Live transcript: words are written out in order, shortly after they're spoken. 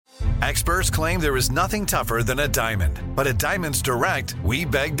Experts claim there is nothing tougher than a diamond. But at Diamonds Direct, we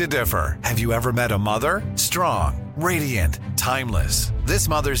beg to differ. Have you ever met a mother? Strong, radiant, timeless. This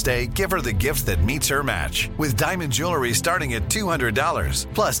Mother's Day, give her the gift that meets her match. With diamond jewelry starting at $200.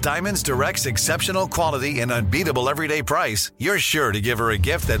 Plus Diamonds Direct's exceptional quality and unbeatable everyday price, you're sure to give her a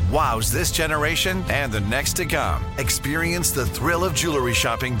gift that wows this generation and the next to come. Experience the thrill of jewelry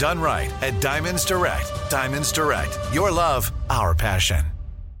shopping done right at Diamonds Direct. Diamonds Direct. Your love, our passion.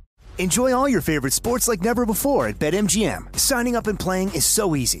 Enjoy all your favorite sports like never before at BetMGM. Signing up and playing is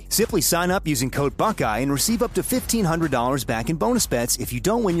so easy. Simply sign up using code Buckeye and receive up to $1,500 back in bonus bets if you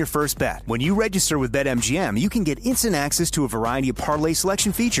don't win your first bet. When you register with BetMGM, you can get instant access to a variety of parlay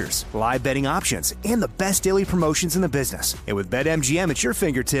selection features, live betting options, and the best daily promotions in the business. And with BetMGM at your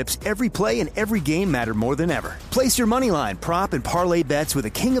fingertips, every play and every game matter more than ever. Place your moneyline, prop, and parlay bets with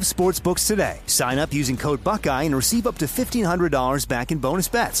the king of sportsbooks today. Sign up using code Buckeye and receive up to $1,500 back in bonus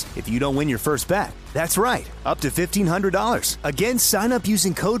bets if you don't win your first bet. That's right, up to $1,500. Again, sign up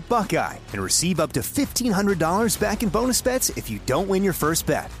using code Buckeye and receive up to $1,500 back in bonus bets if you don't win your first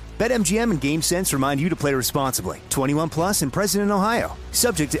bet. BetMGM and GameSense remind you to play responsibly. 21 plus and present in Ohio.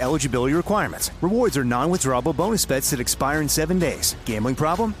 Subject to eligibility requirements. Rewards are non-withdrawable bonus bets that expire in 7 days. Gambling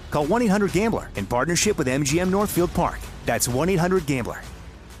problem? Call 1-800-GAMBLER in partnership with MGM Northfield Park. That's 1-800-GAMBLER.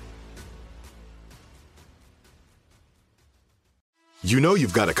 You know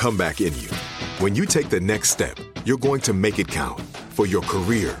you've got a comeback in you. When you take the next step, you're going to make it count. For your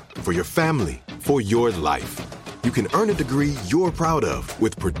career, for your family, for your life. You can earn a degree you're proud of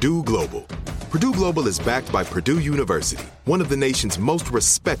with Purdue Global. Purdue Global is backed by Purdue University, one of the nation's most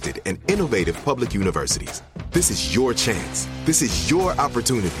respected and innovative public universities. This is your chance. This is your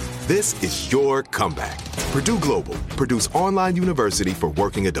opportunity. This is your comeback. Purdue Global, Purdue's online university for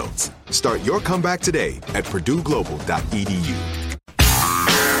working adults. Start your comeback today at purdueglobal.edu.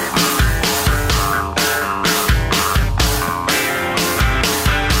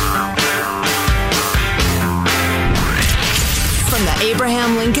 From the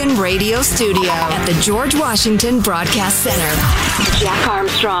Abraham Lincoln Radio Studio at the George Washington Broadcast Center. Jack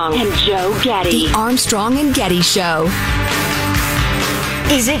Armstrong and Joe Getty. The Armstrong and Getty Show.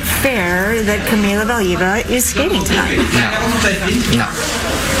 Is it fair that Camila Valieva is skating tonight? No.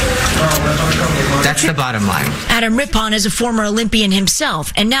 That's the bottom line. Adam Rippon is a former Olympian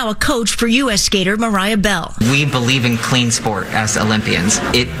himself and now a coach for U.S. skater Mariah Bell. We believe in clean sport as Olympians.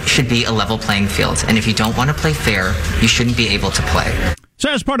 It should be a level playing field. And if you don't want to play fair, you shouldn't be able to play. So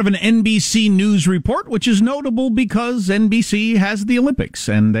as part of an NBC News report, which is notable because NBC has the Olympics,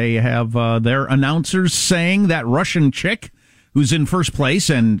 and they have their announcers saying that Russian chick who's in first place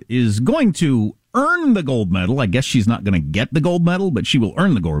and is going to earn the gold medal. I guess she's not going to get the gold medal, but she will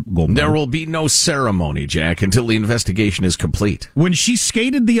earn the gold medal. There will be no ceremony, Jack, until the investigation is complete. When she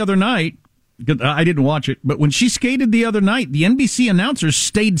skated the other night, I didn't watch it, but when she skated the other night, the NBC announcers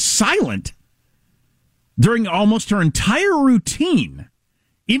stayed silent during almost her entire routine,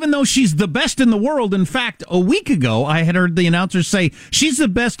 even though she's the best in the world. In fact, a week ago, I had heard the announcers say she's the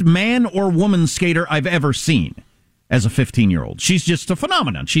best man or woman skater I've ever seen. As a 15-year-old. She's just a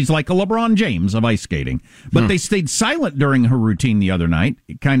phenomenon. She's like a LeBron James of ice skating. But they stayed silent during her routine the other night,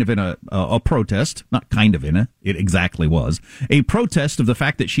 kind of in a protest. Not kind of in it exactly was. A protest of the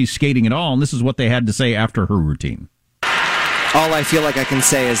fact that she's skating at all, and this is what they had to say after her routine. All I feel like I can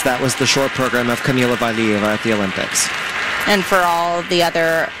say is that was the short program of Camila Valieva at the Olympics. And for all the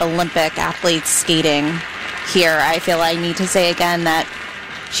other Olympic athletes skating here, I feel I need to say again that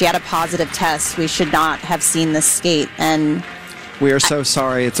she had a positive test. We should not have seen this skate. And we are so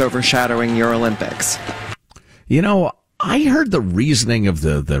sorry it's overshadowing your Olympics. You know, I heard the reasoning of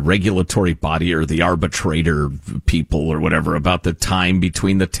the regulatory body or the arbitrator people or whatever about the time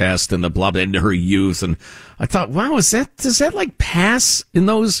between the test and the blah, blah, and her youth. And I thought, wow, does that like pass in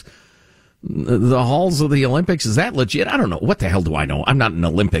those, the halls of the Olympics? Is that legit? I don't know. What the hell do I know? I'm not an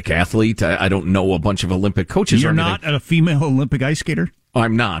Olympic athlete. I don't know a bunch of Olympic coaches. You're not a female Olympic ice skater?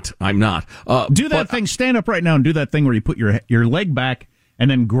 I'm not. Do that thing. Stand up right now and do that thing where you put your leg back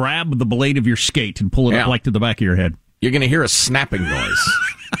and then grab the blade of your skate and pull it up like to the back of your head. You're going to hear a snapping noise.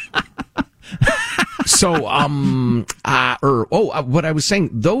 So, what I was saying,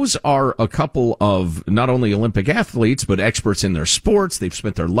 those are a couple of not only Olympic athletes, but experts in their sports. They've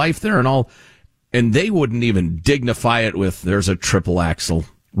spent their life there and all, and they wouldn't even dignify it with, there's a triple axel.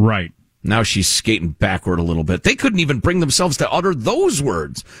 Right. Now she's skating backward a little bit. They couldn't even bring themselves to utter those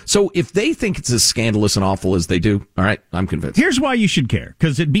words. So if they think it's as scandalous and awful as they do, all right, I'm convinced. Here's why you should care,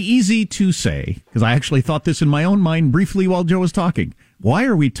 because it'd be easy to say, because I actually thought this in my own mind briefly while Joe was talking. Why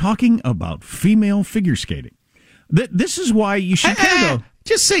are we talking about female figure skating? This is why you should care, though.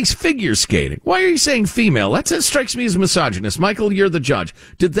 Just say figure skating. Why are you saying female? That strikes me as misogynist. Michael, you're the judge.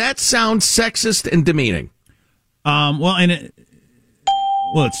 Did that sound sexist and demeaning?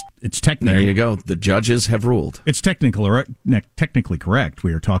 It's technical. There you go. The judges have ruled. It's technically correct.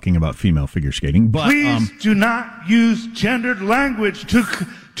 We are talking about female figure skating, but please do not use gendered language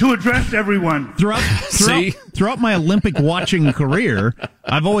to address everyone. Throughout my Olympic watching career,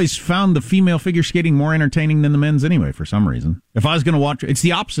 I've always found the female figure skating more entertaining than the men's anyway, for some reason. If I was going to watch, it's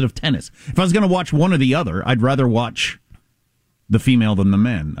the opposite of tennis. If I was going to watch one or the other, I'd rather watch the female than the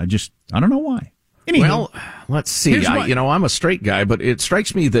men. I don't know why. Anyhow, well, let's see. I'm a straight guy, but it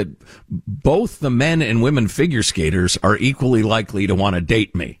strikes me that both the men and women figure skaters are equally likely to want to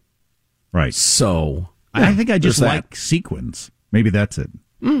date me. Right. So I think I just like sequins. Maybe that's it.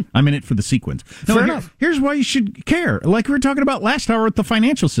 I'm in it for the sequence. Fair enough. Here's why you should care. Like we were talking about last hour with the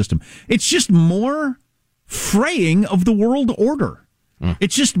financial system. It's just more fraying of the world order.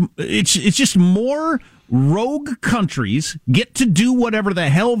 It's just more rogue countries get to do whatever the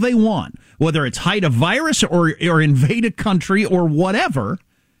hell they want, whether it's hide a virus or invade a country or whatever.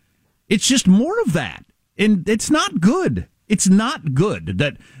 It's just more of that. And it's not good. It's not good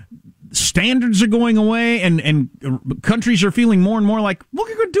that standards are going away and countries are feeling more and more like, we're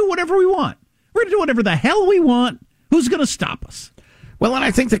going to do whatever we want. We're going to do whatever the hell we want. Who's going to stop us? Well, and I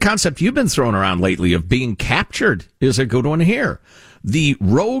think the concept you've been throwing around lately of being captured is a good one here. The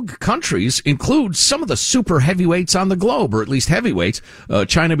rogue countries include some of the super heavyweights on the globe, or at least heavyweights.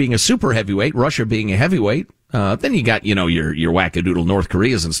 China being a super heavyweight, Russia being a heavyweight. Then you got, your wackadoodle North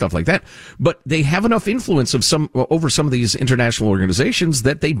Koreas and stuff like that. But they have enough influence over some of these international organizations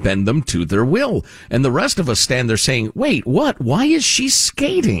that they bend them to their will. And the rest of us stand there saying, wait, what? Why is she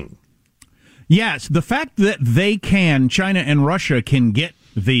skating? Yes, the fact that China and Russia can get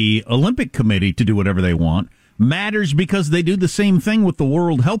the Olympic Committee to do whatever they want matters because they do the same thing with the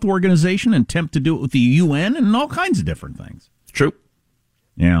World Health Organization and attempt to do it with the UN and all kinds of different things. True.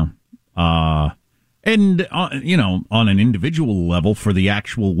 Yeah. And, on an individual level for the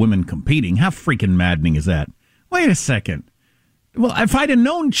actual women competing, how freaking maddening is that? Wait a second. Well, if I'd have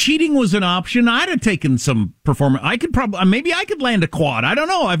known cheating was an option, I'd have taken some performance. Maybe I could land a quad. I don't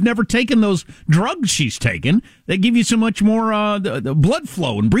know. I've never taken those drugs she's taken. They give you so much more the blood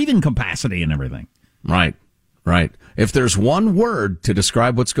flow and breathing capacity and everything. Right. If there's one word to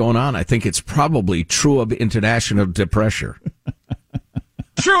describe what's going on, I think it's probably true of international depressure.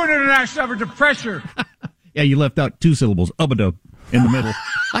 True international depressure. Yeah, you left out two syllables, ubadub, in the middle.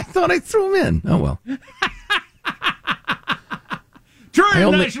 I thought I threw them in. Oh, well. True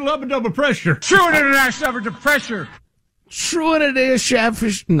international ubadub pressure. True international depressure. True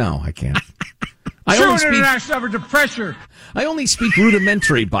international. No, I can't. True international depressure. I only speak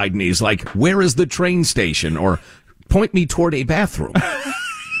rudimentary Bidenese, like, where is the train station? Or point me toward a bathroom.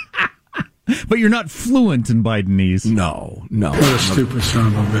 But you're not fluent in Bidenese. No. What a stupid son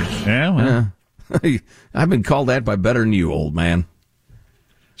of a bitch. Yeah, well. I've been called that by better than you, old man.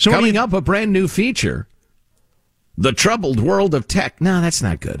 So coming up, a brand new feature. The Troubled World of Tech. No, that's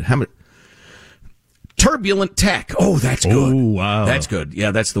not good. Turbulent Tech. Oh, that's good. Oh, wow. That's good.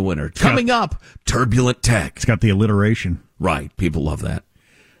 Yeah, that's the winner. Coming up, Turbulent Tech. It's got the alliteration. Right. People love that.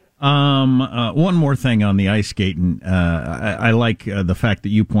 One more thing on the ice skating. I like the fact that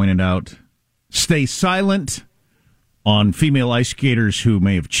you pointed out, stay silent on female ice skaters who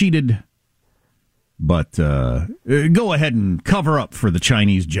may have cheated, but go ahead and cover up for the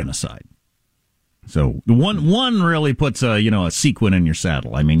Chinese genocide. So one really puts a sequin in your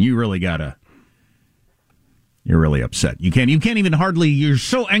saddle. I mean, you're really upset. You can't even hardly. You're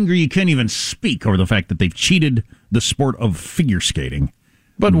so angry you can't even speak over the fact that they've cheated the sport of figure skating.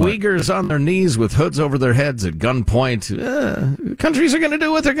 But Uyghurs on their knees with hoods over their heads at gunpoint. Countries are going to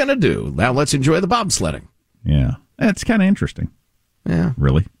do what they're going to do. Now let's enjoy the bobsledding. Yeah, that's kind of interesting. Yeah,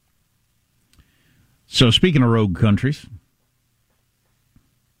 really. So speaking of rogue countries,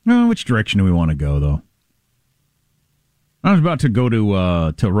 which direction do we want to go, though? I was about to go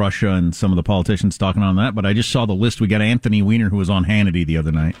to Russia and some of the politicians talking on that, but I just saw the list. We got Anthony Weiner, who was on Hannity the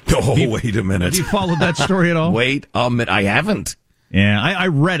other night. Oh, wait a minute. Have you followed that story at all? Wait a minute. I haven't. Yeah, I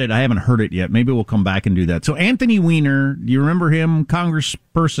read it. I haven't heard it yet. Maybe we'll come back and do that. So Anthony Weiner, do you remember him?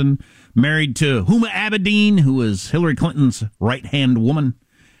 Congressperson, married to Huma Abedin, who was Hillary Clinton's right-hand woman.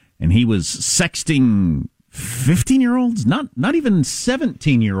 And he was sexting 15-year-olds? Not even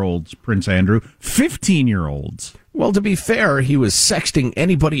 17-year-olds, Prince Andrew. 15-year-olds. Well, to be fair, he was sexting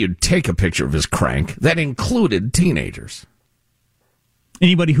anybody who'd take a picture of his crank. That included teenagers.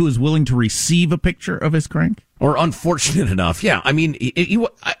 Anybody who was willing to receive a picture of his crank? Or unfortunate enough. Yeah, I mean,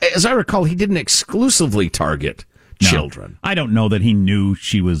 as I recall, he didn't exclusively target children. I don't know that he knew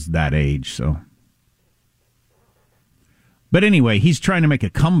she was that age, so. But anyway, he's trying to make a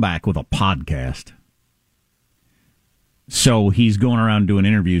comeback with a podcast. So he's going around doing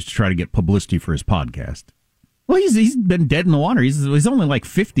interviews to try to get publicity for his podcast. Well, he's been dead in the water. He's only like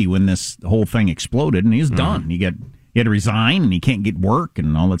 50 when this whole thing exploded, and he's done. He had to resign, and he can't get work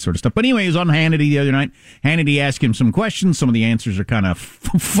and all that sort of stuff. But anyway, he was on Hannity the other night. Hannity asked him some questions. Some of the answers are kind of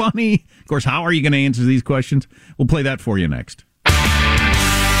funny. Of course, how are you going to answer these questions? We'll play that for you next.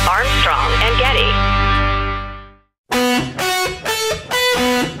 Armstrong and Getty.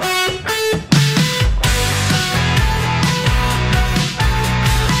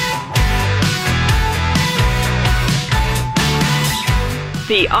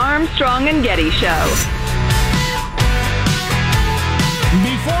 The Armstrong and Getty Show.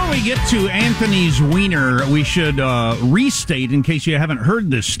 Before we get to Anthony's wiener, we should restate, in case you haven't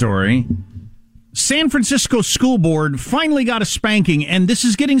heard this story, San Francisco School Board finally got a spanking, and this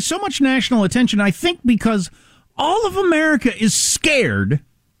is getting so much national attention, I think, because all of America is scared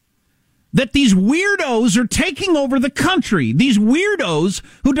that these weirdos are taking over the country. These weirdos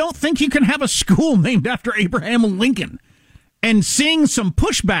who don't think you can have a school named after Abraham Lincoln. And seeing some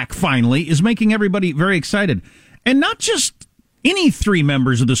pushback finally is making everybody very excited. And not just any three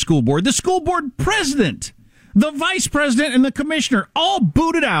members of the school board president, the vice president, and the commissioner all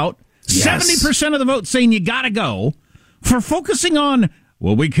booted out. Yes. 70% of the vote saying you gotta go for focusing on,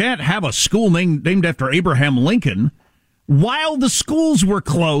 well, we can't have a school named after Abraham Lincoln, while the schools were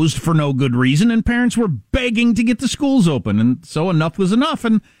closed for no good reason and parents were begging to get the schools open. And so enough was enough.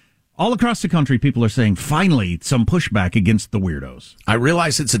 And all across the country, people are saying, finally, some pushback against the weirdos. I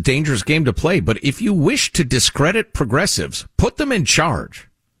realize it's a dangerous game to play, but if you wish to discredit progressives, put them in charge.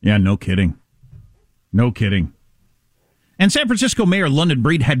 Yeah, no kidding. No kidding. And San Francisco Mayor London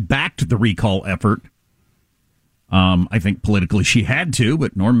Breed had backed the recall effort. I think politically she had to,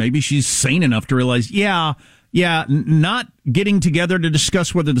 but nor maybe she's sane enough to realize, not getting together to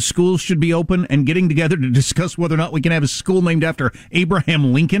discuss whether the schools should be open and getting together to discuss whether or not we can have a school named after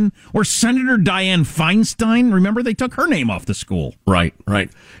Abraham Lincoln or Senator Dianne Feinstein. Remember, they took her name off the school. Right.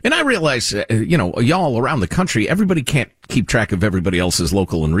 And I realize, y'all around the country, everybody can't keep track of everybody else's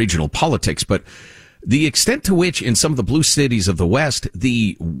local and regional politics, but the extent to which in some of the blue cities of the West,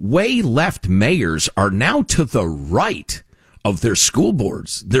 the way left mayors are now to the right of their school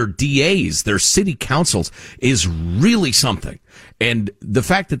boards, their DAs, their city councils is really something. And the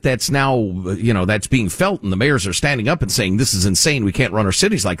fact that that's now, that's being felt and the mayors are standing up and saying, this is insane. We can't run our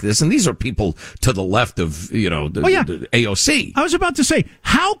cities like this. And these are people to the left of, the AOC. I was about to say,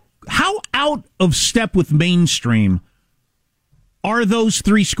 how out of step with mainstream are those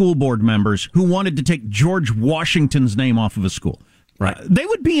three school board members who wanted to take George Washington's name off of a school? Right. They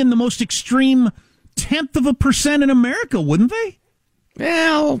would be in the most extreme 0.1% in America, wouldn't they?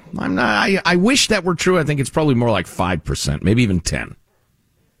 Well, I'm not. I wish that were true. I think it's probably more like 5%, maybe even 10%.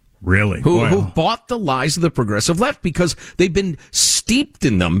 Really? Who bought the lies of the progressive left because they've been steeped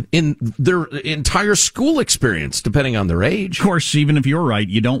in them in their entire school experience, depending on their age. Of course, even if you're right,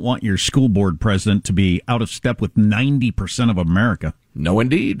 you don't want your school board president to be out of step with 90% of America. No,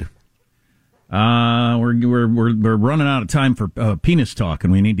 indeed. We're running out of time for penis talk,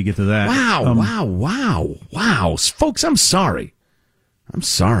 and we need to get to that. Wow, folks! I'm sorry.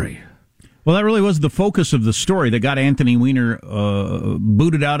 Well, that really was the focus of the story that got Anthony Weiner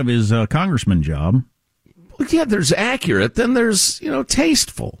booted out of his congressman job. Well, yeah, there's accurate, then there's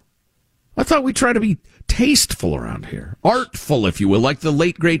tasteful. I thought we try to be tasteful around here, artful, if you will, like the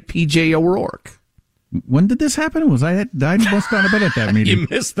late great P.J. O'Rourke. When did this happen? I must not have been at that meeting. You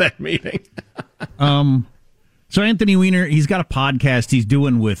missed that meeting. So Anthony Weiner, he's got a podcast he's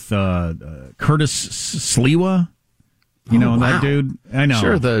doing with Curtis Sliwa. That dude? I know.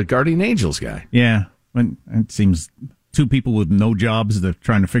 Sure, the Guardian Angels guy. Yeah. It seems two people with no jobs that are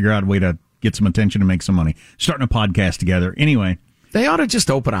trying to figure out a way to get some attention and make some money. Starting a podcast together. Anyway. They ought to just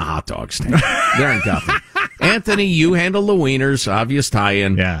open a hot dog stand. There in Gotham. Anthony, you handle the wieners, obvious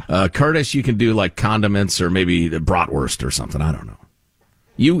tie-in. Yeah. Curtis, you can do like condiments or maybe the bratwurst or something. I don't know.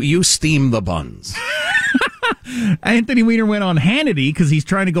 You steam the buns. Anthony Weiner went on Hannity because he's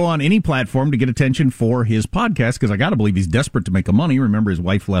trying to go on any platform to get attention for his podcast because I got to believe he's desperate to make a money. Remember, his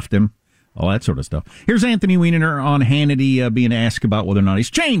wife left him, all that sort of stuff. Here's Anthony Weiner on Hannity being asked about whether or not he's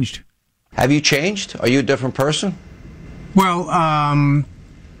changed. Have you changed? Are you a different person? Well,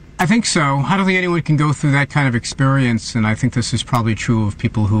 I think so. I don't think anyone can go through that kind of experience, and I think this is probably true of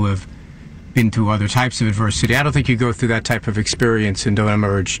people who have been through other types of adversity. I don't think you go through that type of experience and don't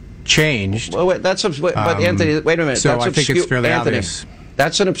emerge changed. Well, but Anthony, wait a minute. So I think it's fairly obvious.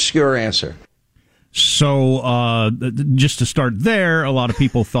 That's an obscure answer. So just to start there, a lot of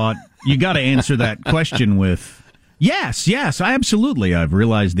people thought you got to answer that question with, yes, absolutely. I've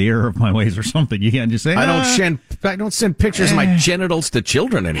realized the error of my ways or something. You can't just say, I don't send pictures of my genitals to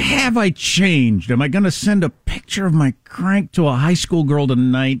children anymore. Have I changed? Am I going to send a picture of my crank to a high school girl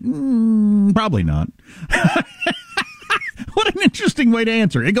tonight? Probably not. What an interesting way to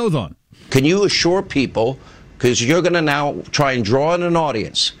answer. It goes on. Can you assure people, because you're going to now try and draw in an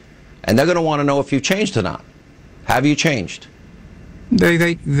audience, and they're going to want to know if you've changed or not. Have you changed?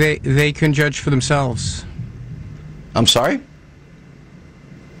 They can judge for themselves. I'm sorry?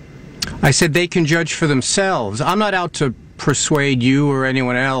 I said they can judge for themselves. I'm not out to persuade you or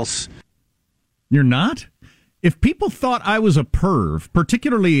anyone else. You're not? If people thought I was a perv,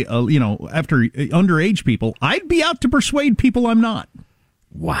 particularly, after underage people, I'd be out to persuade people I'm not.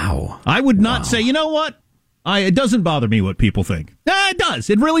 Wow. I would not say, you know what? It doesn't bother me what people think. It does.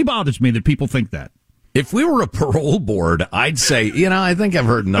 It really bothers me that people think that. If we were a parole board, I'd say, I think I've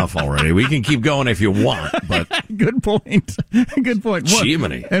heard enough already. We can keep going if you want, but... Good point. Good point.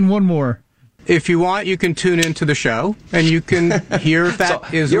 Jiminy. And one more. If you want, you can tune into the show, and you can hear if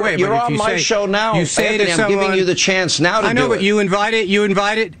that is the way. You're on my show now, Anthony. I'm giving you the chance now to do it. I know, but you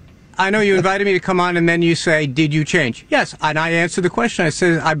invited... I know you invited me to come on, and then you say, did you change? Yes, and I answered the question. I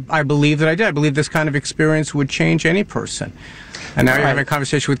said, I believe that I did. I believe this kind of experience would change any person. And now you're having a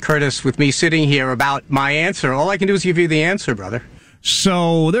conversation with Curtis, with me sitting here about my answer. All I can do is give you the answer, brother.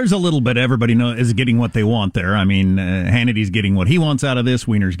 So there's a little bit, everybody is getting what they want there. I mean, Hannity's getting what he wants out of this.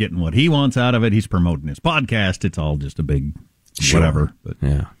 Weiner's getting what he wants out of it. He's promoting his podcast. It's all just a big whatever. But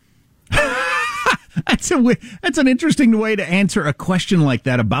yeah. That's an interesting way to answer a question like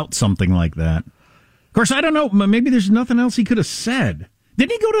that about something like that. Of course, I don't know. Maybe there's nothing else he could have said.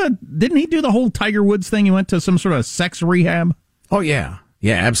 Didn't he do the whole Tiger Woods thing? He went to some sort of sex rehab? Oh, yeah.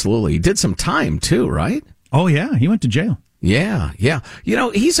 Yeah, absolutely. He did some time, too, right? Oh, yeah. He went to jail. Yeah.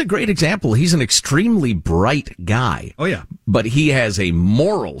 He's a great example. He's an extremely bright guy. Oh, yeah. But he has a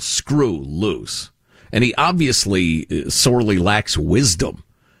moral screw loose. And he obviously sorely lacks wisdom.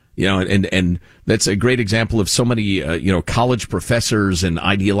 And that's a great example of so many, college professors and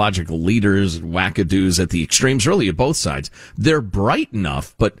ideological leaders, wackadoos at the extremes, really at both sides. They're bright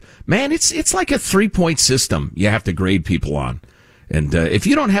enough, but man, it's like a 3-point system you have to grade people on. And if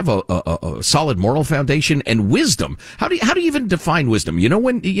you don't have a solid moral foundation and wisdom, how do you even define wisdom?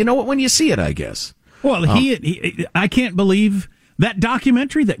 When you see it, I guess. Well, I can't believe that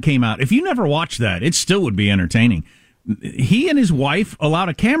documentary that came out. If you never watched that, it still would be entertaining. He and his wife allowed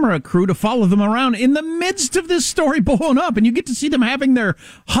a camera crew to follow them around in the midst of this story blowing up, and you get to see them having their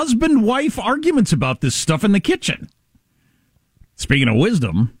husband-wife arguments about this stuff in the kitchen. Speaking of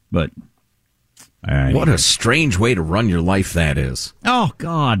wisdom, but... what a strange way to run your life that is. Oh,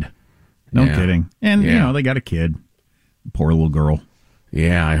 God. No kidding. And, they got a kid. Poor little girl.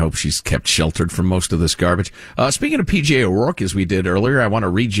 Yeah, I hope she's kept sheltered from most of this garbage. Speaking of P.J. O'Rourke, as we did earlier, I want to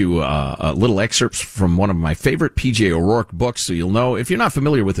read you little excerpts from one of my favorite P.J. O'Rourke books, so you'll know, if you're not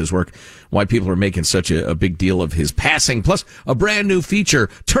familiar with his work, why people are making such a big deal of his passing. Plus, a brand new feature,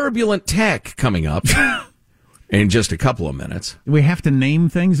 Turbulent Tech, coming up in just a couple of minutes. We have to name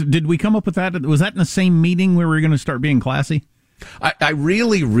things? Did we come up with that? Was that in the same meeting where we were going to start being classy? I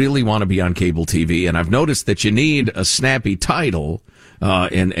really, really want to be on cable TV, and I've noticed that you need a snappy title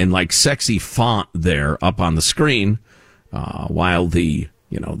and like sexy font there up on the screen, while the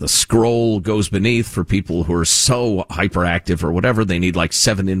scroll goes beneath for people who are so hyperactive or whatever. They need like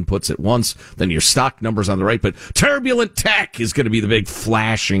 7 inputs at once. Then your stock numbers on the right. But Turbulent Tech is going to be the big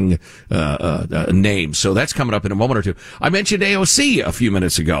flashing name. So that's coming up in a moment or two. I mentioned AOC a few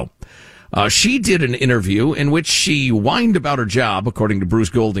minutes ago. She did an interview in which she whined about her job, according to Bruce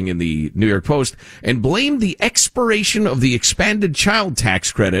Golding in the New York Post, and blamed the expiration of the expanded child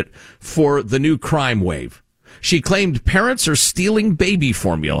tax credit for the new crime wave. She claimed parents are stealing baby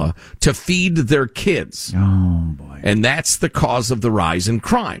formula to feed their kids. Oh, boy. And that's the cause of the rise in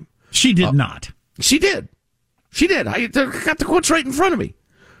crime. She did not. She did. I got the quotes right in front of me.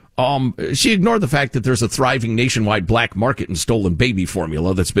 She ignored the fact that there's a thriving nationwide black market in stolen baby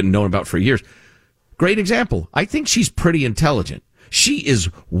formula that's been known about for years. Great example. I think she's pretty intelligent. She is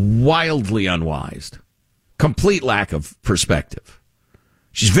wildly unwise. Complete lack of perspective.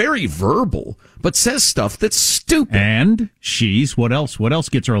 She's very verbal, but says stuff that's stupid. And she's, what else? What else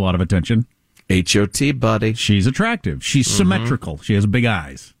gets her a lot of attention? H.O.T., buddy. She's attractive. She's symmetrical. She has big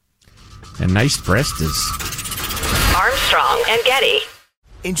eyes. And nice breasts. Armstrong and Getty.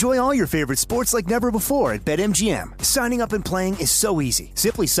 Enjoy all your favorite sports like never before at BetMGM. Signing up and playing is so easy.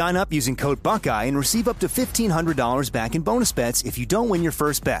 Simply sign up using code Buckeye and receive up to $1,500 back in bonus bets if you don't win your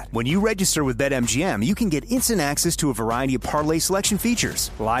first bet. When you register with BetMGM, you can get instant access to a variety of parlay selection features,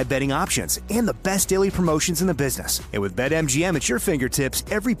 live betting options, and the best daily promotions in the business. And with BetMGM at your fingertips,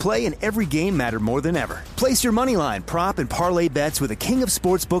 every play and every game matter more than ever. Place your moneyline, prop, and parlay bets with the king of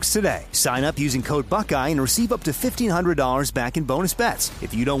sportsbooks today. Sign up using code Buckeye and receive up to $1,500 back in bonus bets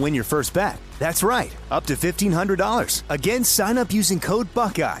if you don't win your first bet. That's right, up to $1,500. Again, sign up using code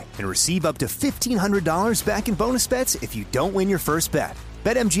Buckeye and receive up to $1,500 back in bonus bets if you don't win your first bet.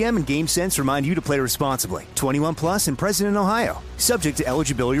 BetMGM and GameSense remind you to play responsibly. 21 plus and present in Ohio. Subject to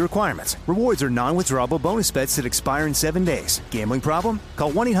eligibility requirements. Rewards are non-withdrawable bonus bets that expire in 7 days. Gambling problem?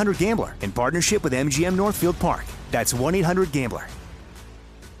 Call 1-800-GAMBLER in partnership with MGM Northfield Park. That's 1-800-GAMBLER.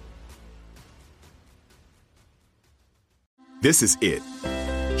 This is it.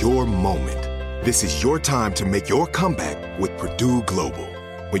 Your moment. This is your time to make your comeback with Purdue Global.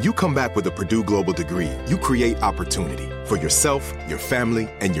 When you come back with a Purdue Global degree, you create opportunity for yourself, your family,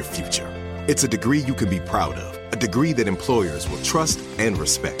 and your future. It's a degree you can be proud of, a degree that employers will trust and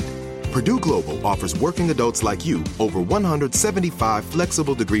respect. Purdue Global offers working adults like you over 175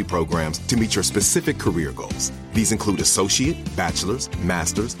 flexible degree programs to meet your specific career goals. These include associate, bachelor's,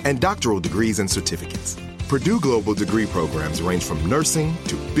 master's, and doctoral degrees and certificates. Purdue Global degree programs range from nursing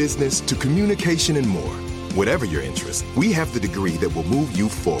to business to communication and more. Whatever your interest, we have the degree that will move you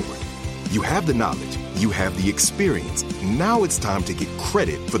forward. You have the knowledge, you have the experience. Now it's time to get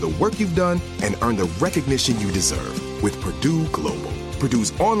credit for the work you've done and earn the recognition you deserve with Purdue Global,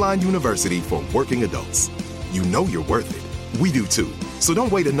 Purdue's online university for working adults. You know you're worth it. We do too. So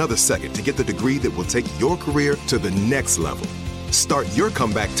don't wait another second to get the degree that will take your career to the next level. Start your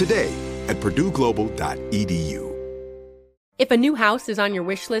comeback today at purdueglobal.edu. If a new house is on your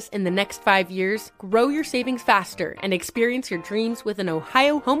wish list in the next 5 years, grow your savings faster and experience your dreams with an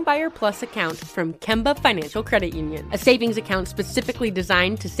Ohio Homebuyer Plus account from Kemba Financial Credit Union. A savings account specifically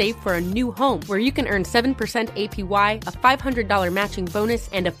designed to save for a new home, where you can earn 7% APY, a $500 matching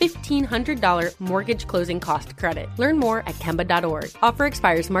bonus, and a $1,500 mortgage closing cost credit. Learn more at Kemba.org. Offer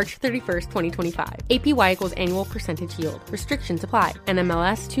expires March 31st, 2025. APY equals annual percentage yield. Restrictions apply.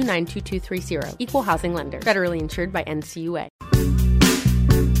 NMLS 292230. Equal housing lender. Federally insured by NCUA.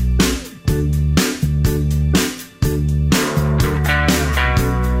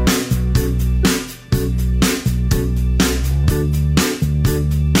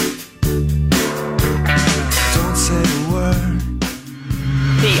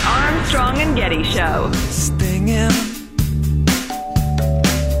 The Armstrong and Getty Show.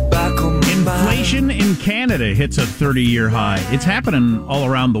 Inflation in Canada hits a 30-year high. It's happening all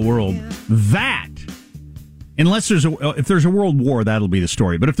around the world. That, unless if there's a world war, that'll be the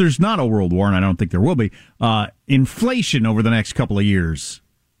story. But if there's not a world war, and I don't think there will be, inflation over the next couple of years,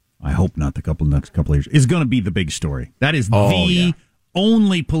 I hope not the next couple of years, is going to be the big story. That is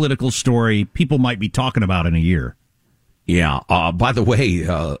only political story people might be talking about in a year. Yeah. By the way,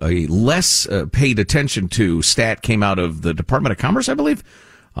 a less paid attention to stat came out of the Department of Commerce, I believe,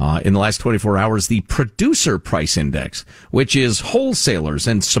 in the last 24 hours. The Producer Price Index, which is wholesalers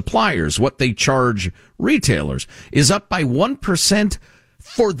and suppliers, what they charge retailers, is up by 1%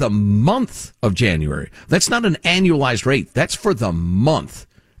 for the month of January. That's not an annualized rate. That's for the month.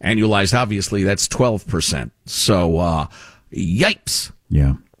 Annualized, obviously, that's 12%. So, yipes.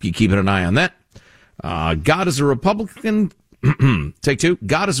 Yeah. You keeping an eye on that. God is a Republican. Take two.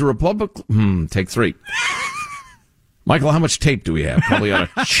 God is a Republican. Take three. Michael, how much tape do we have? Probably ought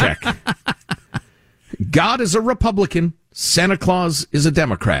to check. God is a Republican. Santa Claus is a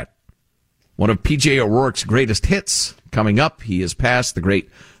Democrat. One of P.J. O'Rourke's greatest hits coming up. He has passed, the great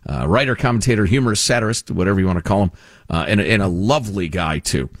writer, commentator, humorist, satirist, whatever you want to call him, and a lovely guy,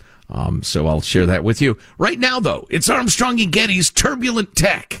 too. So I'll share that with you. Right now, though, it's Armstrong and Getty's Turbulent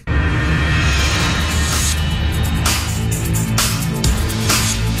Tech.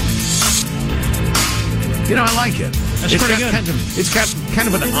 You know, I like it. That's pretty good. It's got kind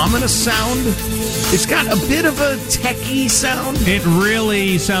of an ominous sound. It's got a bit of a techie sound. It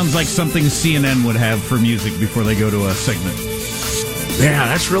really sounds like something CNN would have for music before they go to a segment. Yeah,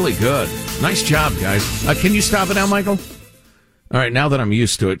 that's really good. Nice job, guys. Can you stop it now, Michael? All right, now that I'm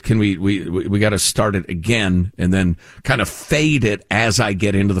used to it, can we got to start it again and then kind of fade it as I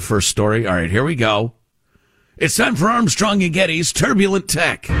get into the first story? All right, here we go. It's time for Armstrong and Getty's Turbulent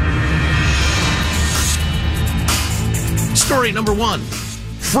Tech. Story number one.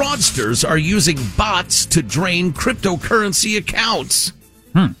 Fraudsters are using bots to drain cryptocurrency accounts.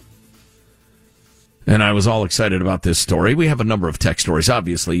 And I was all excited about this story. We have a number of tech stories,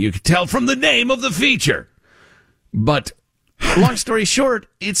 obviously. You can tell from the name of the feature. But long story short,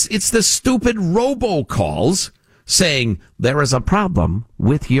 it's the stupid robocalls saying there is a problem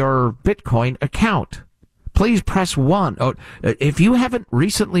with your Bitcoin account. Please press 1. Oh, if you haven't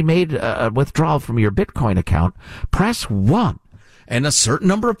recently made a withdrawal from your Bitcoin account, press 1. And a certain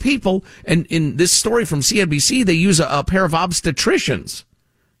number of people, and in this story from CNBC, they use a pair of obstetricians.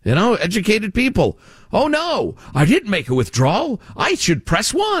 Educated people. Oh, no, I didn't make a withdrawal. I should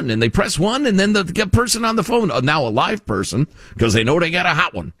press 1. And they press 1, and then the person on the phone, now a live person, because they know they got a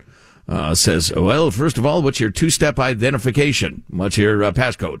hot one, says, well, first of all, what's your two-step identification? What's your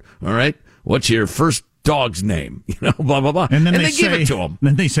passcode? All right. What's your first dog's name? Blah, blah, blah. And then they give it to them.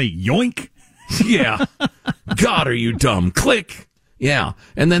 Then they say, yoink. Yeah. God, are you dumb? Click. Yeah.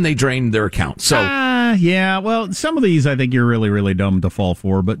 And then they drain their account. So, yeah. Well, some of these I think you're really, really dumb to fall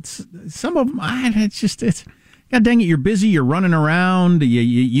for, but some of them, it's, God dang it, you're busy, you're running around,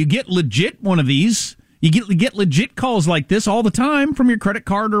 you get legit one of these. You get legit calls like this all the time from your credit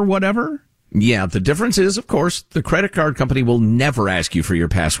card or whatever. Yeah, the difference is, of course, the credit card company will never ask you for your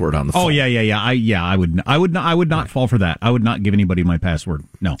password on the phone. Oh, yeah. I would not fall for that. I would not give anybody my password.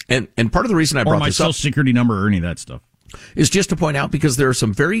 No. And part of the reason I brought this up, or my social security number or any of that stuff, is just to point out, because there are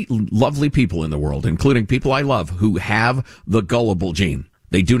some very lovely people in the world, including people I love, who have the gullible gene.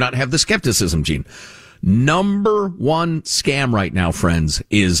 They do not have the skepticism gene. Number one scam right now, friends,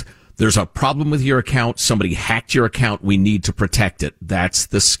 is there's a problem with your account. Somebody hacked your account. We need to protect it. That's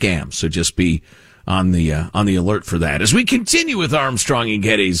the scam. So just be on the alert for that. As we continue with Armstrong and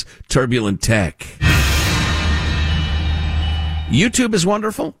Getty's Turbulent Tech. YouTube is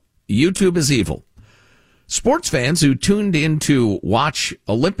wonderful. YouTube is evil. Sports fans who tuned in to watch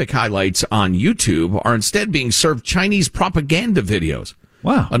Olympic highlights on YouTube are instead being served Chinese propaganda videos.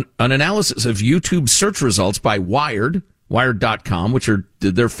 Wow. An analysis of YouTube search results by Wired.com,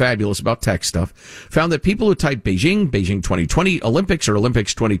 they're fabulous about tech stuff, found that people who typed Beijing 2020, Olympics, or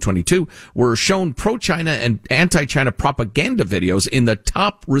Olympics 2022 were shown pro-China and anti-China propaganda videos in the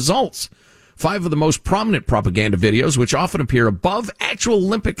top results. 5 of the most prominent propaganda videos, which often appear above actual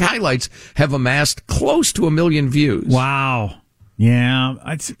Olympic highlights, have amassed close to 1 million views. Wow. Yeah,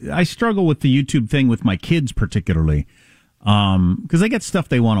 I struggle with the YouTube thing with my kids particularly, because they get stuff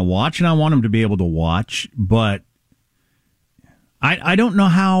they want to watch, and I want them to be able to watch, but I don't know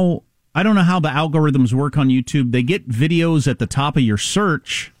how the algorithms work on YouTube. They get videos at the top of your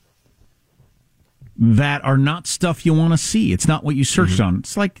search that are not stuff you want to see. It's not what you searched on.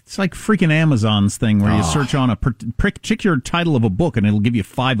 It's like freaking Amazon's thing where you search on a particular title of a book and it'll give you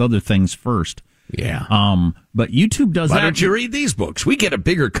 5 other things first. Yeah. But YouTube does that. Why don't you read these books? We get a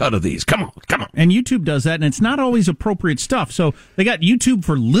bigger cut of these. Come on. And YouTube does that, and it's not always appropriate stuff. So they got YouTube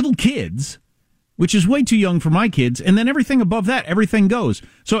for little kids, which is way too young for my kids, and then everything above that, everything goes.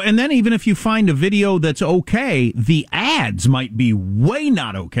 So, and then even if you find a video that's okay, the ads might be way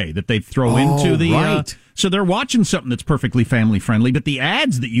not okay that they throw into the... right. So they're watching something that's perfectly family-friendly, but the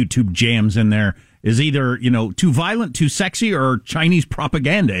ads that YouTube jams in there is either, too violent, too sexy, or Chinese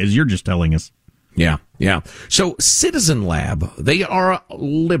propaganda, as you're just telling us. Yeah. So Citizen Lab, they are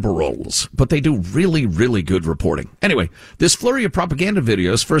liberals, but they do really, really good reporting. Anyway, this flurry of propaganda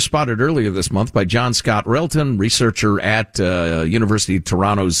videos first spotted earlier this month by John Scott Relton, researcher at University of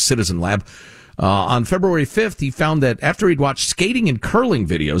Toronto's Citizen Lab. On February 5th, he found that after he'd watched skating and curling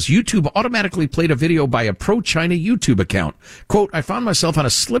videos, YouTube automatically played a video by a pro-China YouTube account. Quote, I found myself on a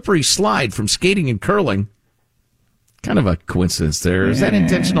slippery slide from skating and curling. Kind of a coincidence there. Is that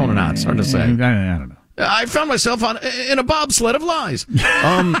intentional or not? It's hard to say. I don't know. I found myself in a bobsled of lies.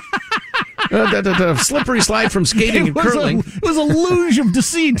 The slippery slide from skating and curling. It was a luge of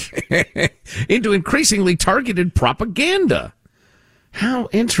deceit. Into increasingly targeted propaganda. How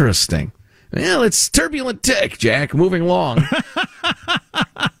interesting. Well, it's Turbulent Tech, Jack. Moving along. That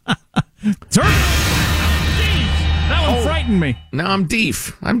one frightened me. No, I'm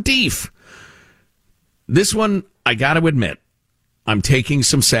deef. This one, I got to admit, I'm taking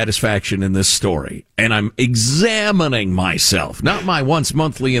some satisfaction in this story, and I'm examining myself. Not my once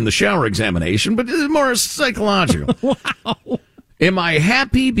monthly in the shower examination, but more psychological. Wow. Am I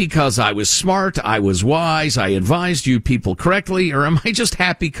happy because I was smart, I was wise, I advised you people correctly, or am I just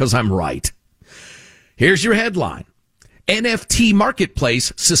happy because I'm right? Here's your headline. NFT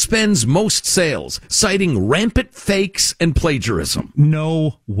marketplace suspends most sales, citing rampant fakes and plagiarism.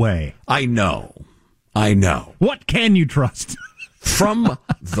 No way. I know. What can you trust? From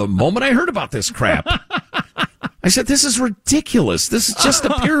the moment I heard about this crap, I said, this is ridiculous. This is just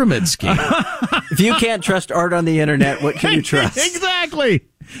a pyramid scheme. If you can't trust art on the internet, what can you trust? Exactly.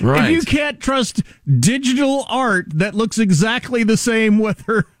 Right. If you can't trust digital art that looks exactly the same,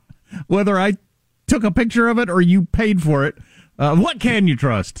 whether I took a picture of it or you paid for it, what can you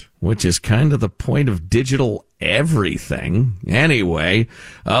trust? Which is kind of the point of digital everything. Anyway,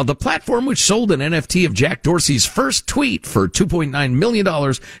 the platform which sold an NFT of Jack Dorsey's first tweet for $2.9 million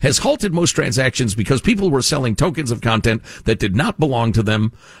has halted most transactions because people were selling tokens of content that did not belong to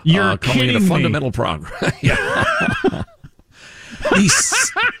them. You're calling it a kidding fundamental me. progress.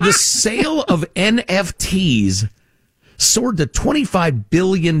 The sale of NFTs soared to $25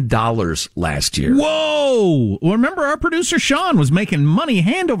 billion last year. Whoa! Well, remember, our producer Sean was making money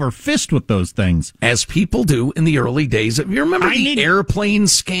hand over fist with those things. As people do in the early days. You remember the airplane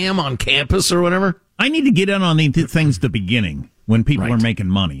scam on campus or whatever? I need to get in on these things at the beginning when people are making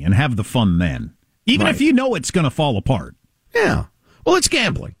money and have the fun then. Even if you know it's going to fall apart. Yeah. Well, it's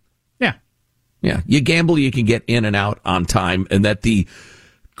gambling. Yeah. Yeah. You gamble, you can get in and out on time, and that the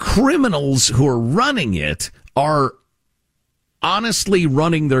criminals who are running it are honestly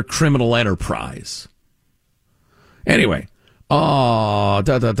running their criminal enterprise. Anyway, so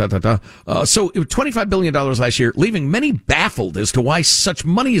 $25 billion last year, leaving many baffled as to why such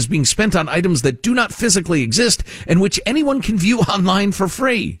money is being spent on items that do not physically exist and which anyone can view online for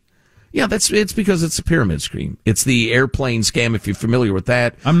free. Yeah, it's because it's a pyramid scheme. It's the airplane scam, if you're familiar with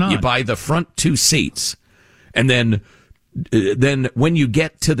that. I'm not. You buy the front two seats, and then when you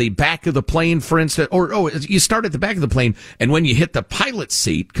get to the back of the plane, for instance, you start at the back of the plane, and when you hit the pilot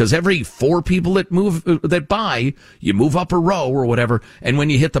seat, because every 4 people that buy, you move up a row or whatever, and when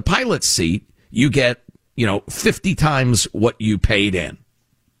you hit the pilot seat, you get 50 times what you paid in.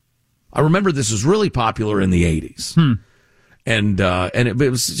 I remember this was really popular in the 80s, and it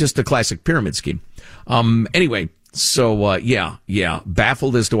was just a classic pyramid scheme. Anyway. So,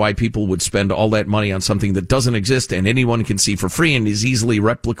 baffled as to why people would spend all that money on something that doesn't exist and anyone can see for free and is easily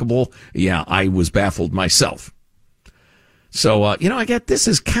replicable. Yeah, I was baffled myself. So, I get this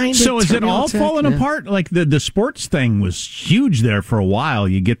is kind of... So is it all falling apart? Like the sports thing was huge there for a while.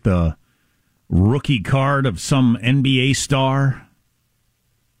 You get the rookie card of some NBA star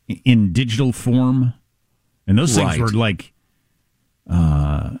in digital form. And those things were like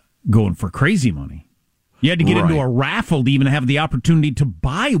going for crazy money. You had to get into a raffle to even have the opportunity to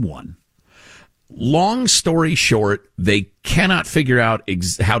buy one. Long story short, they cannot figure out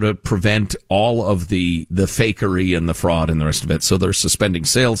how to prevent all of the fakery and the fraud and the rest of it, so they're suspending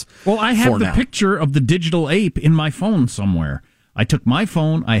sales. Well, I have the picture of the digital ape in my phone somewhere. I took my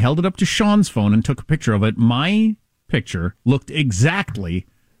phone, I held it up to Sean's phone and took a picture of it. My picture looked exactly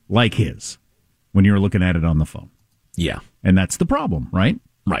like his when you were looking at it on the phone. Yeah. And that's the problem, right?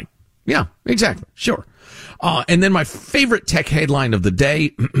 Right. Yeah, exactly. Sure. And then my favorite tech headline of the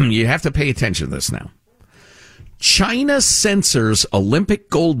day, you have to pay attention to this now. China censors Olympic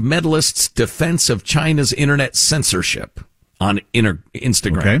gold medalists' defense of China's internet censorship on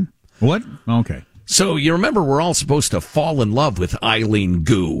Instagram. Okay. What? Okay. So you remember we're all supposed to fall in love with Eileen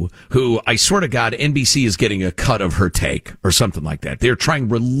Gu, who I swear to God, NBC is getting a cut of her take or something like that. They're trying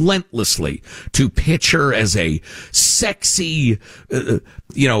relentlessly to pitch her as a sexy,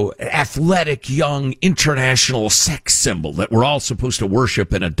 athletic, young, international sex symbol that we're all supposed to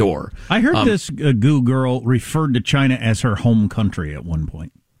worship and adore. I heard this Gu girl referred to China as her home country at one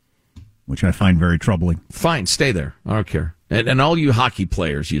point, which I find very troubling. Fine, stay there. I don't care. And all you hockey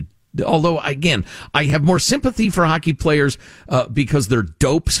players, although, again, I have more sympathy for hockey players because they're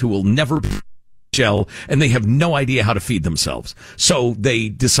dopes who will never gel, and they have no idea how to feed themselves. So they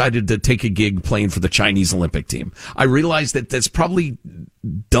decided to take a gig playing for the Chinese Olympic team. I realize that that's probably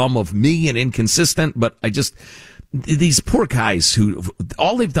dumb of me and inconsistent, but these poor guys who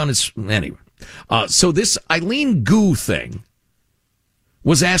all they've done is... Anyway. So this Eileen Gu thing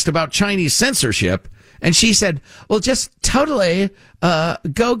was asked about Chinese censorship, and she said, well, just totally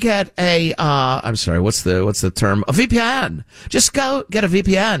go get a, I'm sorry, what's the term? A VPN. Just go get a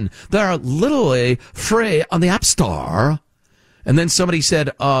VPN. They're literally free on the App Store. And then somebody said,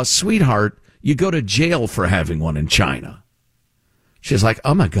 sweetheart, you go to jail for having one in China. She's like,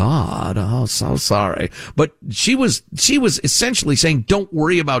 oh my God, oh, so sorry. But she was essentially saying, don't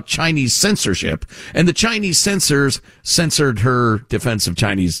worry about Chinese censorship. And the Chinese censors censored her defense of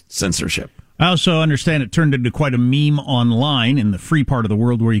Chinese censorship. I also understand it turned into quite a meme online in the free part of the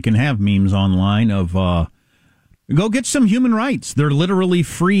world where you can have memes online of, go get some human rights. They're literally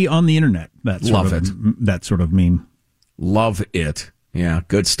free on the internet. That sort of meme. Love it. Yeah,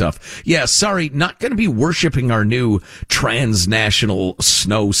 good stuff. Yeah, sorry, not going to be worshiping our new transnational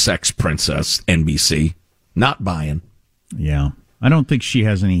snow sex princess, NBC. Not buying. Yeah, I don't think she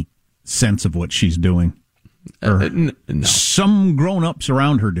has any sense of what she's doing. No. Some grown-ups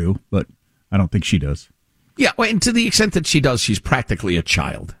around her do, but I don't think she does. Yeah, well, and to the extent that she does, she's practically a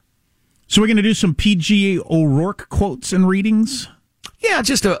child. So we're going to do some P.J. O'Rourke quotes and readings? Yeah,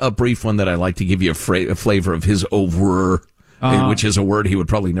 just a brief one that I like to give you a flavor of his oeuvre, which is a word he would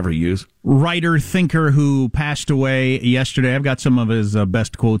probably never use. Writer, thinker who passed away yesterday. I've got some of his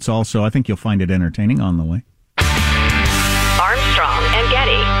best quotes also. I think you'll find it entertaining on the way. Armstrong and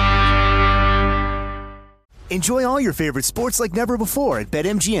Getty. Enjoy all your favorite sports like never before at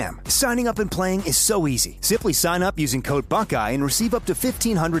BetMGM. Signing up and playing is so easy. Simply sign up using code Buckeye and receive up to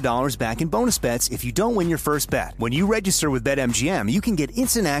 $1,500 back in bonus bets if you don't win your first bet. When you register with BetMGM, you can get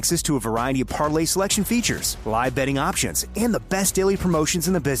instant access to a variety of parlay selection features, live betting options, and the best daily promotions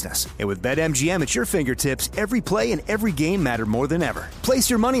in the business. And with BetMGM at your fingertips, every play and every game matter more than ever. Place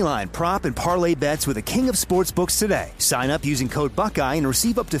your moneyline, prop, and parlay bets with the king of sportsbooks today. Sign up using code Buckeye and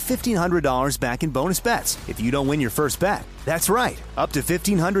receive up to $1,500 back in bonus bets if you don't win your first bet. That's right, up to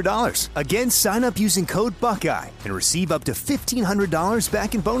 $1,500. Again, sign up using code Buckeye and receive up to $1,500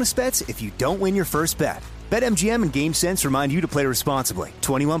 back in bonus bets if you don't win your first bet. BetMGM and GameSense remind you to play responsibly.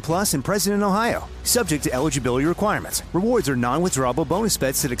 21 plus and present in Ohio. Subject to eligibility requirements. Rewards are non-withdrawable bonus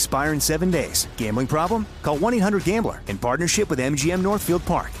bets that expire in 7 days. Gambling problem? Call 1-800-GAMBLER in partnership with MGM Northfield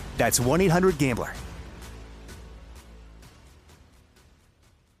Park. That's 1-800-GAMBLER.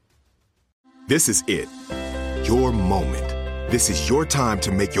 This is it. Your moment. This is your time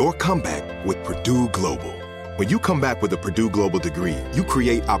to make your comeback with Purdue Global. When you come back with a Purdue Global degree, you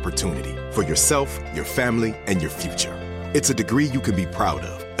create opportunity for yourself, your family, and your future. It's a degree you can be proud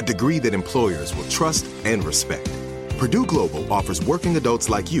of, a degree that employers will trust and respect. Purdue Global offers working adults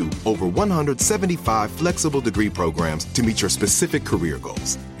like you over 175 flexible degree programs to meet your specific career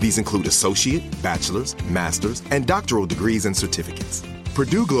goals. These include associate, bachelor's, master's, and doctoral degrees and certificates.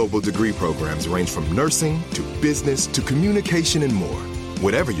 Purdue Global degree programs range from nursing to business to communication and more.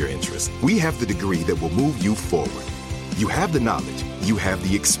 Whatever your interest, we have the degree that will move you forward. You have the knowledge, you have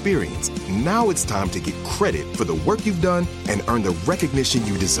the experience. Now it's time to get credit for the work you've done and earn the recognition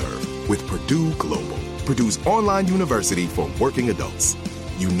you deserve with Purdue Global, Purdue's online university for working adults.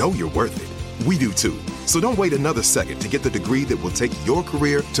 You know you're worth it. We do too. So don't wait another second to get the degree that will take your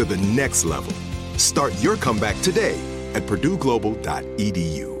career to the next level. Start your comeback today at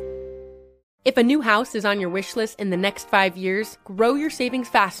purdueglobal.edu. If a new house is on your wish list in the next 5 years, grow your savings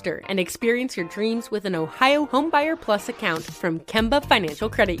faster and experience your dreams with an Ohio Homebuyer Plus account from Kemba Financial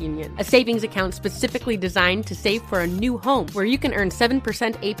Credit Union. A savings account specifically designed to save for a new home where you can earn 7%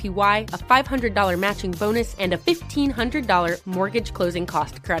 APY, a $500 matching bonus, and a $1,500 mortgage closing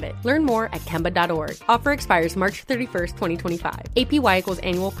cost credit. Learn more at Kemba.org. Offer expires March 31st, 2025. APY equals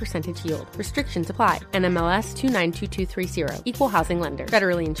annual percentage yield. Restrictions apply. NMLS 292230. Equal housing lender.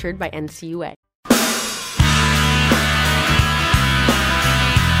 Federally insured by NCUA.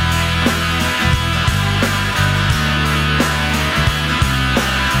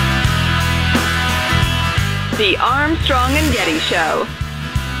 The Armstrong and Getty Show.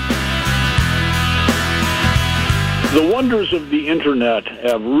 The wonders of the Internet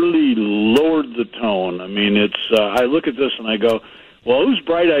have really lowered the tone. I mean, it's. I look at this and I go, well, whose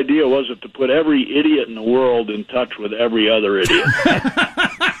bright idea was it to put every idiot in the world in touch with every other idiot?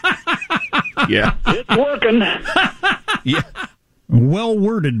 Yeah. It's working. Yeah. Well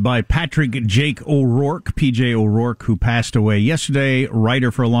worded by Patrick Jake O'Rourke, P.J. O'Rourke, who passed away yesterday,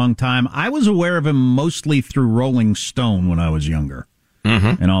 writer for a long time. I was aware of him mostly through Rolling Stone when I was younger,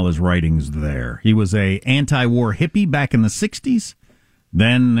 and all his writings there. He was a anti-war hippie back in the 60s.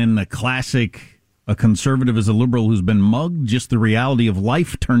 Then in the classic, a conservative is a liberal who's been mugged. Just the reality of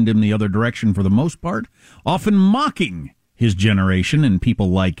life turned him the other direction for the most part, often mocking his generation and people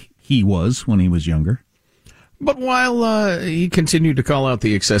like he was when he was younger. But while he continued to call out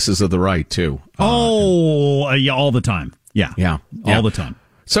the excesses of the right, too. Yeah, all the time. Yeah, all the time.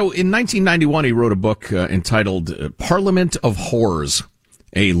 So in 1991, he wrote a book entitled Parliament of Whores.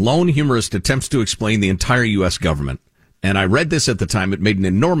 A lone humorist attempts to explain the entire U.S. government. And I read this at the time. It made an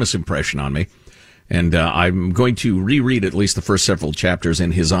enormous impression on me. And I'm going to reread at least the first several chapters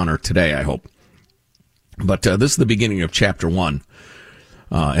in his honor today, I hope. But this is the beginning of chapter 1.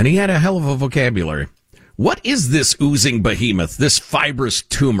 And he had a hell of a vocabulary. What is this oozing behemoth, this fibrous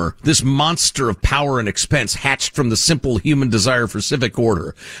tumor, this monster of power and expense hatched from the simple human desire for civic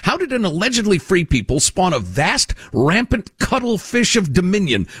order? How did an allegedly free people spawn a vast, rampant cuttlefish of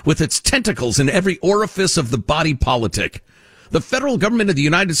dominion with its tentacles in every orifice of the body politic? The federal government of the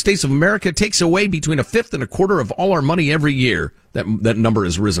United States of America takes away between a fifth and a quarter of all our money every year. That number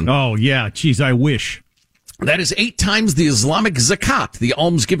has risen. Oh, yeah. Geez, I wish. That is 8 times the Islamic zakat, the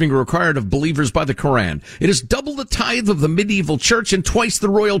almsgiving required of believers by the Quran. It is double the tithe of the medieval church and twice the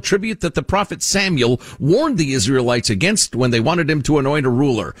royal tribute that the prophet Samuel warned the Israelites against when they wanted him to anoint a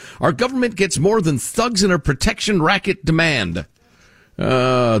ruler. Our government gets more than thugs in a protection racket demand.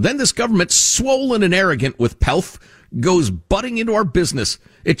 Then this government, swollen and arrogant with pelf, goes butting into our business.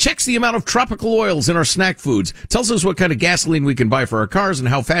 It checks the amount of tropical oils in our snack foods, tells us what kind of gasoline we can buy for our cars and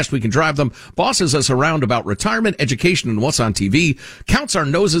how fast we can drive them, bosses us around about retirement, education, and what's on TV, counts our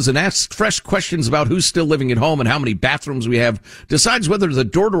noses and asks fresh questions about who's still living at home and how many bathrooms we have, decides whether the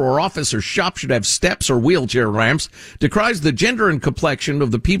door-to-door office or shop should have steps or wheelchair ramps, decries the gender and complexion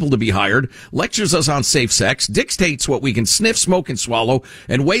of the people to be hired, lectures us on safe sex, dictates what we can sniff, smoke, and swallow,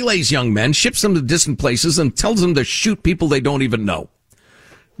 and waylays young men, ships them to distant places, and tells them to shoot people they don't even know.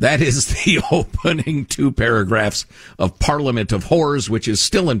 That is the opening 2 paragraphs of Parliament of Horrors, which is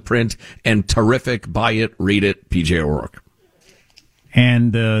still in print and terrific. Buy it, read it, PJ O'Rourke.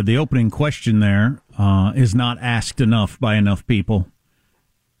 And the opening question there is not asked enough by enough people.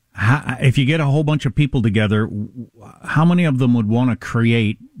 If you get a whole bunch of people together, how many of them would want to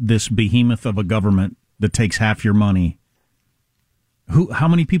create this behemoth of a government that takes half your money? How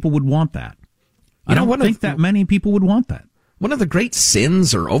many people would want that? I don't think that many people would want that. One of the great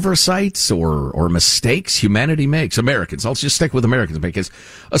sins or oversights or mistakes humanity makes, Americans, I'll just stick with Americans, because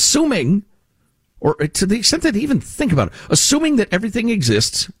assuming, or to the extent that even think about it, assuming that everything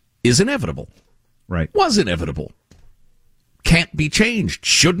exists is inevitable. Right. Was inevitable. Can't be changed.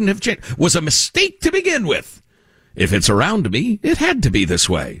 Shouldn't have changed. Was a mistake to begin with. If it's around me, it had to be this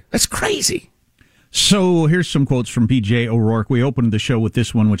way. That's crazy. So here's some quotes from P.J. O'Rourke. We opened the show with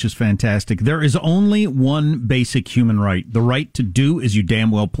this one, which is fantastic. There is only one basic human right, the right to do as you damn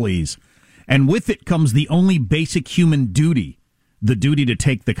well please. And with it comes the only basic human duty, the duty to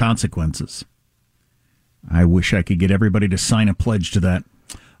take the consequences. I wish I could get everybody to sign a pledge to that.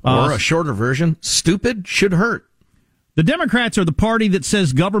 Or a shorter version, stupid should hurt. The Democrats are the party that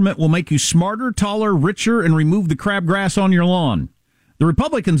says government will make you smarter, taller, richer, and remove the crabgrass on your lawn. The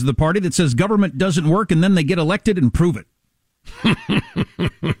Republicans are the party that says government doesn't work and then they get elected and prove it.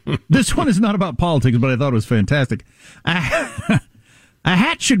 This one is not about politics, but I thought it was fantastic. A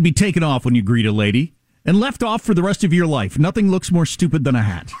hat should be taken off when you greet a lady and left off for the rest of your life. Nothing looks more stupid than a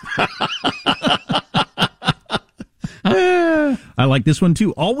hat. I like this one,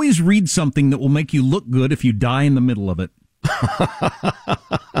 too. Always read something that will make you look good if you die in the middle of it.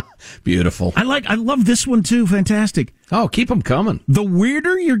 Beautiful. I love this one, too. Fantastic. Oh, keep them coming. The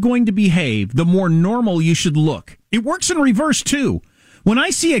weirder you're going to behave, the more normal you should look. It works in reverse, too. When I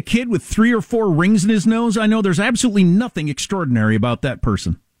see a kid with 3 or 4 rings in his nose, I know there's absolutely nothing extraordinary about that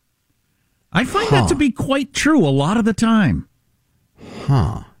person. I find that to be quite true a lot of the time.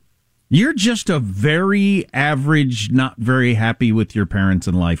 You're just a very average, not very happy with your parents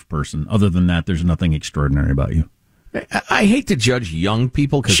in life person. Other than that, there's nothing extraordinary about you. I hate to judge young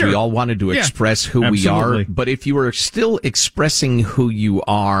people because we all wanted to express who we are. But if you were still expressing who you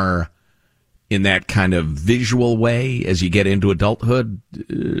are in that kind of visual way as you get into adulthood,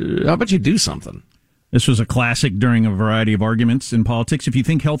 how about you do something? This was a classic during a variety of arguments in politics. If you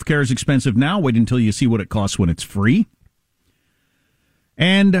think healthcare is expensive now, wait until you see what it costs when it's free.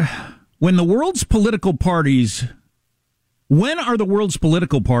 And when are the world's political parties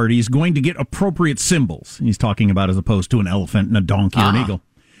going to get appropriate symbols? He's talking about as opposed to an elephant and a donkey or an eagle.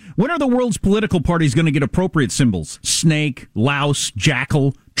 When are the world's political parties going to get appropriate symbols? Snake, louse,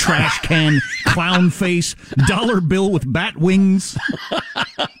 jackal, trash can, clown face, dollar bill with bat wings.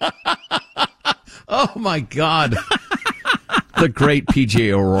 Oh, my God. The great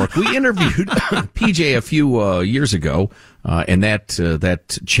P.J. O'Rourke. We interviewed P.J. a few years ago, and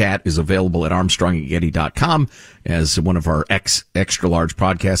that chat is available at ArmstrongandGetty.com as one of our extra-large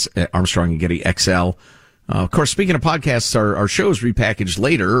podcasts at Armstrong and Getty XL. Of course, speaking of podcasts, our show's repackaged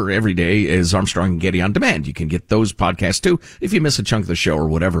later every day as Armstrong and Getty On Demand. You can get those podcasts, too, if you miss a chunk of the show or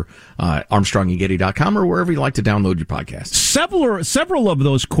whatever, ArmstrongandGetty.com or wherever you like to download your podcasts. Several of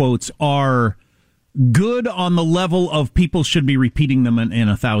those quotes are good on the level of people should be repeating them in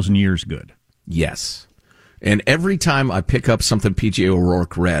 1,000 years good. Yes. And every time I pick up something P.J.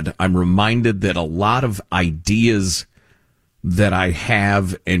 O'Rourke read, I'm reminded that a lot of ideas that I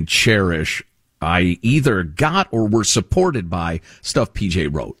have and cherish, I either got or were supported by stuff P.J.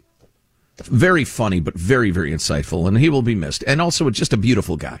 wrote. Very funny, but very, very insightful, and he will be missed. And also just a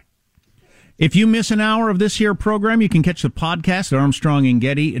beautiful guy. If you miss an hour of this here program, you can catch the podcast at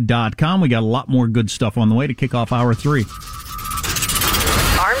ArmstrongandGetty.com. We got a lot more good stuff on the way to kick off Hour 3.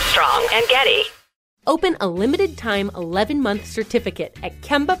 Armstrong and Getty. Open a limited-time 11-month certificate at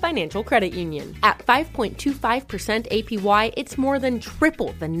Kemba Financial Credit Union. At 5.25% APY, it's more than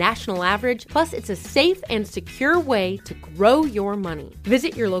triple the national average, plus it's a safe and secure way to grow your money.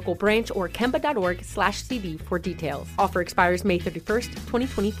 Visit your local branch or kemba.org/CD for details. Offer expires May 31st,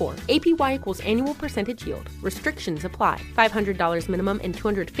 2024. APY equals annual percentage yield. Restrictions apply. $500 minimum and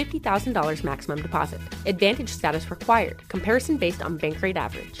 $250,000 maximum deposit. Advantage status required. Comparison based on bank rate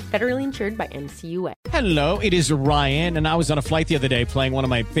average. Federally insured by NCUA. Hello, it is Ryan, and I was on a flight the other day playing one of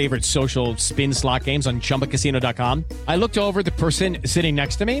my favorite social spin slot games on ChumbaCasino.com. I looked over at the person sitting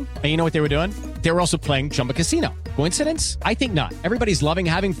next to me, and you know what they were doing? They were also playing Chumba Casino. Coincidence? I think not. Everybody's loving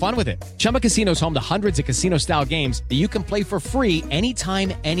having fun with it. Chumba Casino is home to hundreds of casino-style games that you can play for free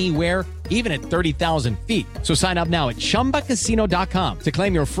anytime, anywhere, even at 30,000 feet. So sign up now at ChumbaCasino.com to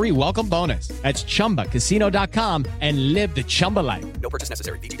claim your free welcome bonus. That's ChumbaCasino.com and live the Chumba life. No purchase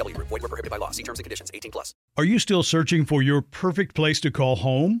necessary. VGW. Void where prohibited by law. See terms and conditions. 18+. Are you still searching for your perfect place to call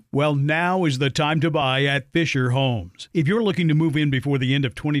home? Well, now is the time to buy at Fisher Homes. If you're looking to move in before the end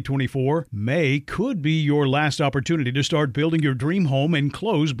of 2024, May could be your last opportunity to start building your dream home and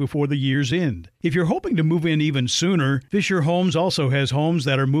close before the year's end. If you're hoping to move in even sooner, Fisher Homes also has homes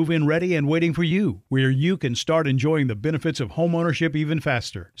that are move-in ready and waiting for you, where you can start enjoying the benefits of homeownership even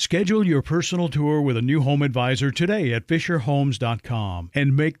faster. Schedule your personal tour with a new home advisor today at FisherHomes.com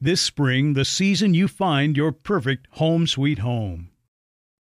and make this spring the season you find your perfect home sweet home.